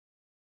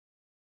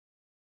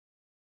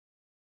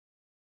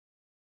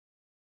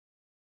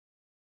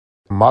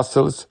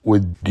muscles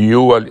with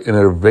dual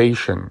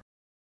innervation.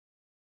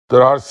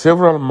 There are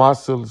several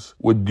muscles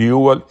with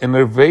dual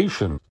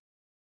innervation.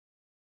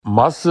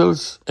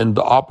 Muscles in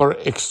the upper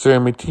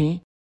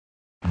extremity.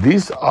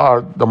 These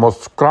are the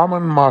most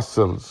common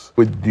muscles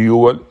with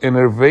dual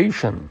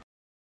innervation.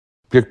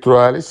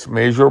 Pectoralis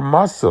major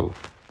muscle.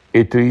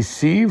 It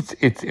receives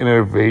its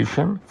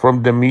innervation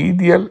from the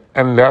medial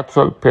and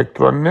lateral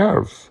pectoral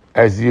nerves,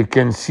 as you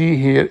can see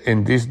here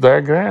in this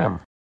diagram.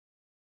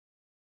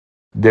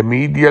 The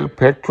medial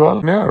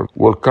pectoral nerve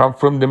will come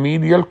from the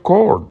medial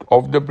cord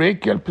of the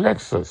brachial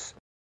plexus.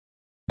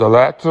 The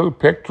lateral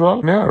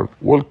pectoral nerve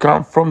will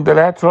come from the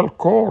lateral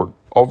cord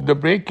of the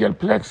brachial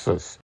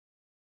plexus.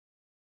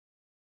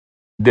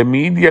 The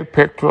medial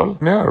pectoral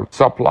nerve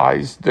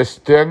supplies the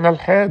sternal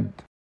head.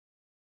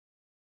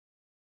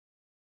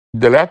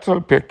 The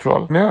lateral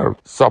pectoral nerve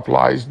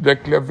supplies the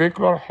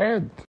clavicular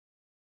head.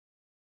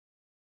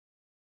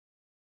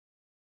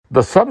 The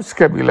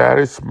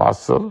subscapularis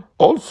muscle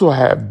also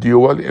have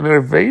dual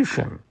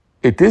innervation.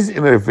 It is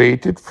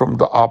innervated from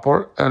the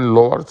upper and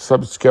lower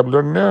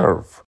subscapular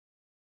nerve.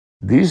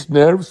 These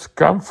nerves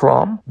come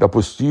from the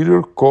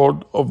posterior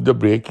cord of the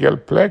brachial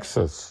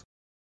plexus.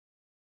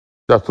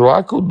 The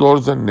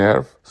thoracodorsal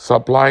nerve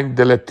supplying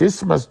the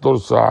latissimus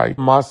dorsi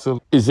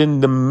muscle is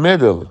in the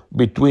middle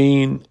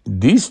between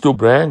these two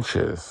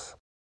branches.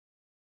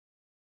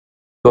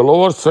 The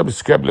lower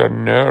subscapular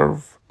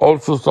nerve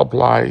also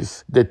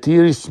supplies the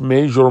teres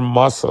major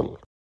muscle.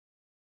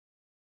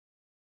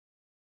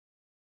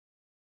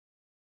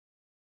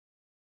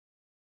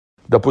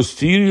 The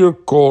posterior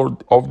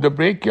cord of the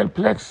brachial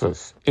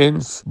plexus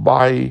ends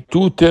by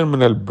two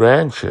terminal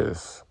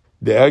branches,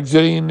 the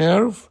axillary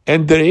nerve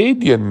and the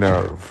radian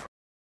nerve.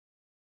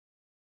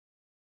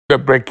 The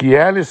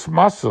brachialis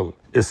muscle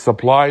is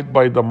supplied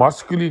by the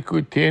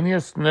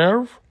musculocutaneous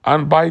nerve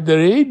and by the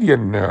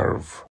radian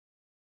nerve.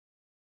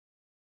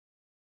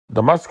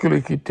 The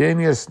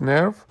musculocutaneous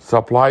nerve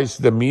supplies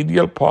the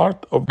medial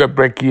part of the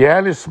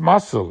brachialis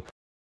muscle.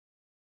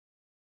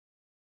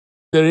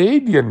 The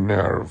radian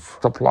nerve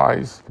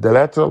supplies the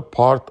lateral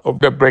part of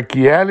the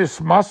brachialis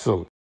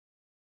muscle.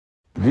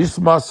 This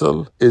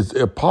muscle is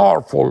a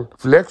powerful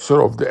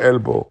flexor of the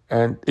elbow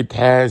and it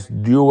has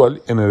dual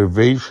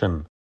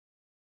innervation.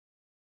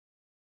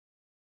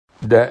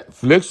 The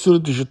flexor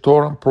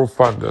digitorum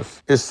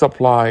profundus is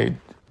supplied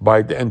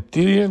by the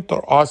anterior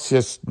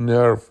interosseous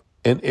nerve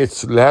in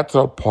its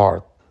lateral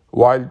part,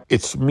 while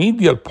its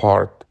medial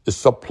part is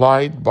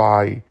supplied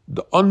by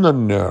the ulnar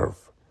nerve.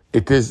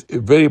 It is a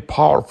very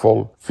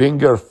powerful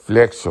finger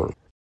flexor.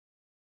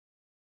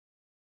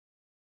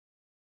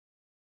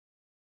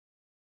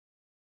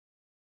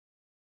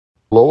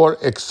 Lower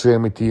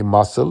extremity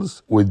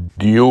muscles with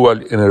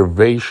dual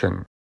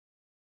innervation.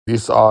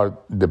 These are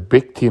the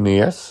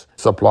pectineus,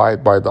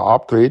 supplied by the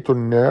obturator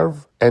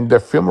nerve, and the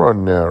femoral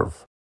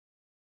nerve.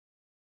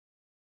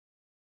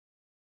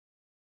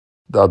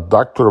 The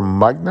adductor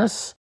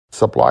magnus,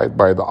 supplied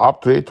by the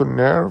obturator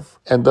nerve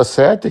and the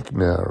sciatic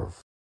nerve.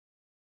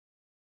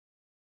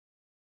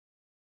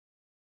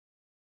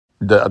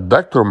 The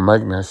adductor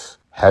magnus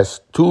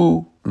has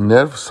two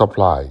nerve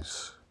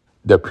supplies.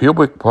 The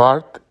pubic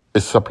part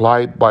is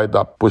supplied by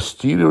the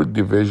posterior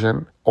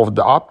division of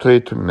the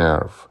obturator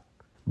nerve.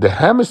 The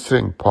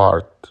hamstring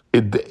part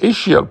is the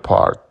ischial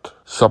part,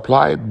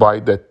 supplied by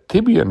the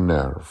tibial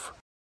nerve.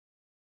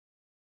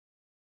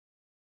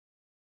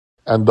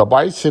 And the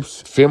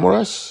biceps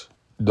femoris,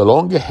 the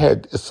longer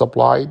head, is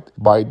supplied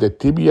by the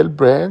tibial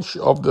branch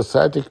of the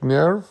sciatic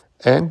nerve,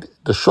 and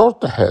the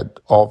shorter head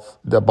of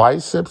the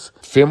biceps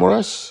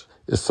femoris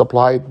is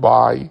supplied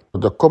by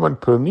the common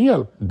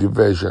peroneal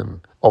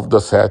division of the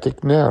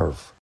sciatic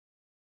nerve.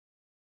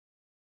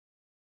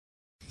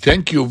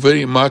 Thank you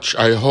very much.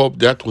 I hope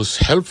that was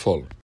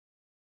helpful.